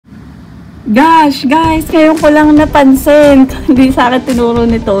Gosh, guys, ngayon ko lang napansin. Hindi sa akin tinuro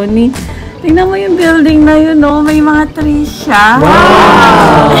ni Tony. Tingnan mo yung building na yun, no? May mga trees siya.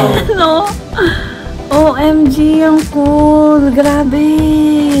 Wow! No? OMG, ang cool. Grabe.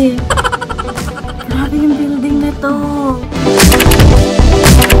 Grabe yung building na to.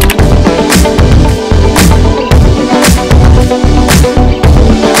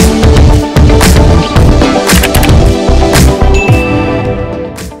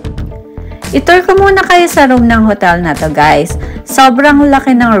 I-tour ko muna kayo sa room ng hotel na to, guys. Sobrang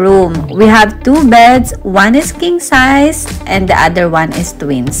laki ng room. We have 2 beds. One is king size and the other one is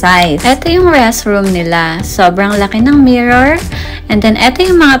twin size. Ito yung restroom nila. Sobrang laki ng mirror. And then, ito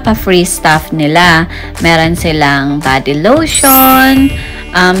yung mga pa-free stuff nila. Meron silang body lotion.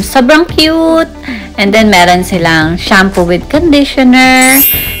 Sobrang cute. And then, meron silang shampoo with conditioner.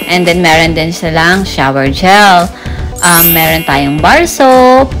 And then, meron din silang shower gel. Meron tayong bar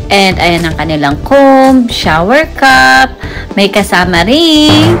soap, and ayan ang kanilang comb, shower cup, may kasama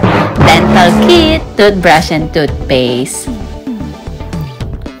ring, dental kit, toothbrush, and toothpaste.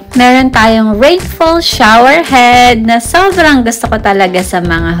 Meron tayong rainfall shower head na sobrang gusto ko talaga sa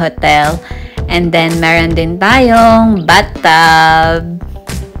mga hotel. And then, meron din tayong bathtub.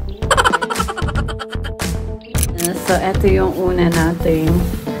 So, eto yung una natin.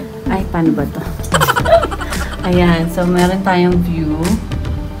 Ay, paano ba to? Ayan, so meron tayong view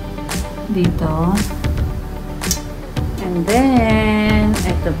dito. And then,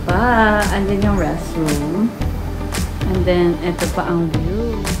 ito pa, andun yung restroom. And then, ito pa ang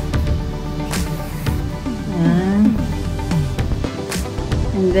view. Ayan.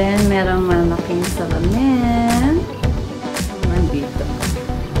 And then, merong malaking salamin. Nandito.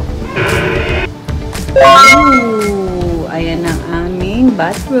 Ooh, ayan ang aming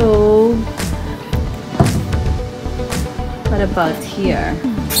bathrobe. What about here?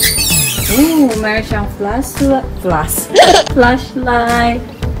 Ooh, meron siyang flashlight.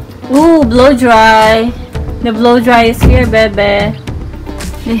 Ooh, blow dry. The blow dry is here, bebe.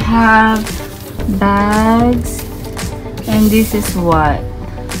 They have bags. And this is what?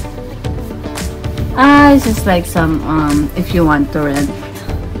 It's just like some, if you want to rent.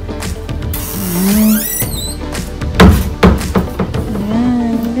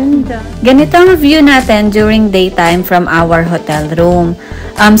 Ganito ang view natin during daytime from our hotel room.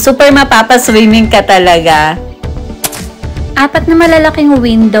 Super mapapaswimming ka talaga. 4 na malalaking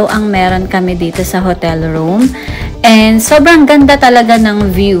window ang meron kami dito sa hotel room. And sobrang ganda talaga ng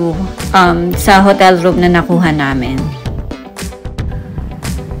view sa hotel room na nakuha namin.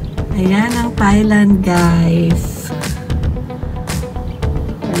 Ayan ang Thailand, guys.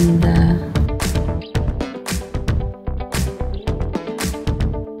 Ganda.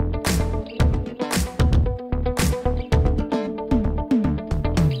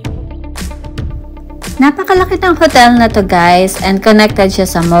 Napakalaki ng hotel na to, guys, and connected siya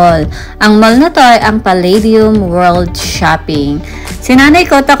sa mall. Ang mall na to ay ang Palladium World Shopping. Si nanay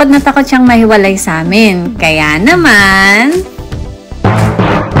ko, takot na takot siyang mahiwalay sa amin. Kaya naman...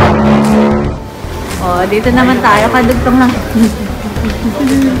 Oh, dito naman tayo. Kadugtong lang.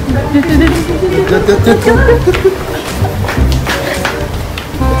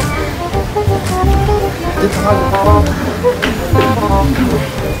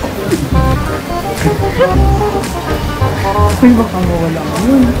 Uy, baka mawala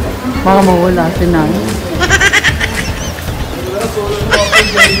yun. Baka mawala si nanay.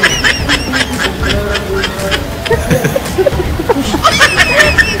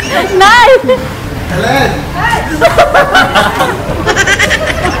 Nay! Helen!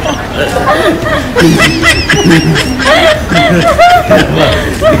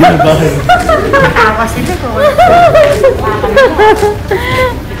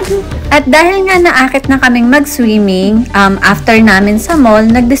 At dahil nga naakit na kaming mag-swimming, after namin sa mall,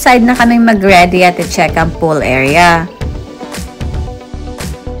 nag-decide na kaming mag-ready at i-check ang pool area.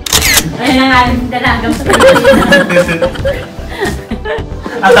 Ayan, dalagang sa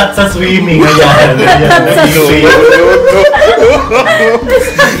At sa swimming, ayan. At sa swimming.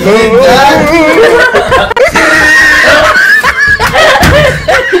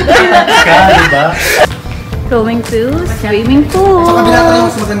 Going to swimming pool. Sa kabila ka lang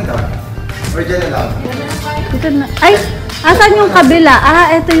mas maganda. Or dyan na lang. Dito na. Ay, asan yung kabila?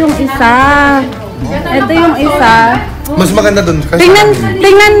 Ito yung isa. Ito yung isa. Mas maganda dun.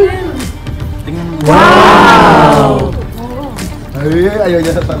 Tingnan. Wow! Ay, ayaw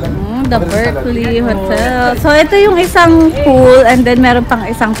niya sa talan. The Berkeley Hotel. So, ito yung isang pool and then meron pang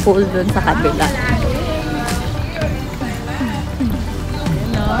isang pool dun sa kabila.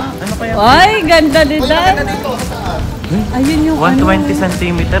 Ay, ganda nila. Ayun yung 120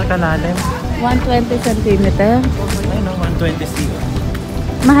 cm kalalim. 120 cm. Ayun o, 120 cm.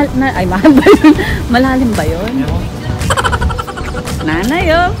 Mahal ba yun? Malalim ba yun?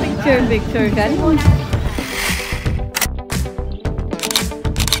 Nanay, oh. Picture ka.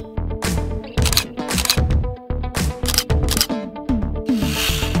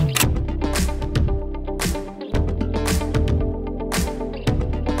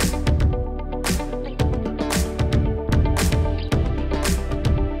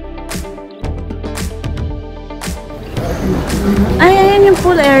 Ay, ayan yung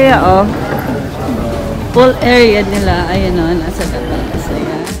pool area, oh. Pool area nila. Ayan, oh. Nasa labas.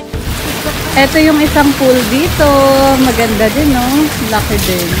 Ayan. Ito yung isang pool dito. Maganda din, oh. Laki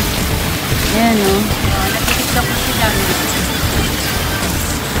din. Ayan, oh. Nagtitiktok ko sila.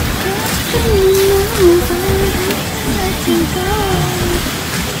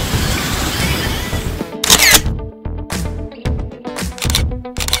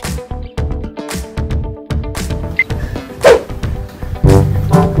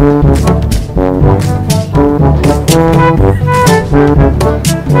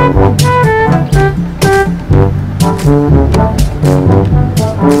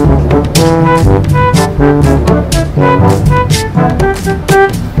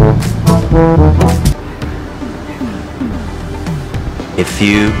 A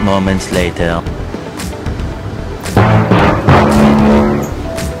few moments later.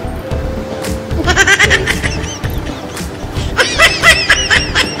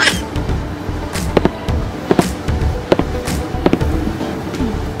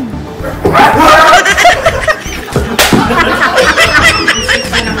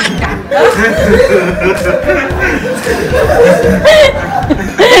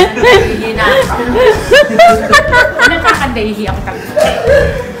 Hindi na. Nakakadahihi ako talaga.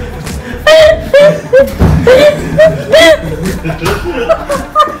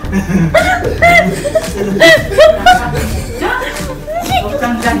 Huwag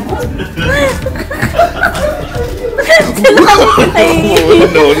kang ganun.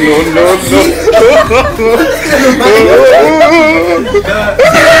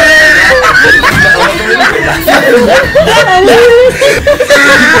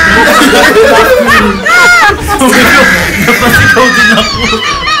 Napasigaw din ako.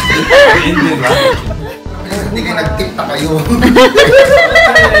 Hindi kayo nagtikta kayo.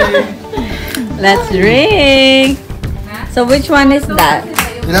 Let's drink. So, which one is that?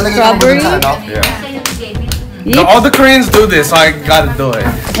 Nilalagay ko Strawberry? sa ano? No, all the Koreans do this, so I gotta do it.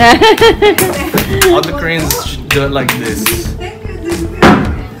 All the Koreans do it like this.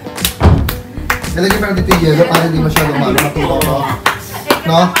 Nilalagay pa dito yung yellow para hindi masyado matuwa ko.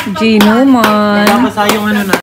 No? Gino man. Babasa yung ano na.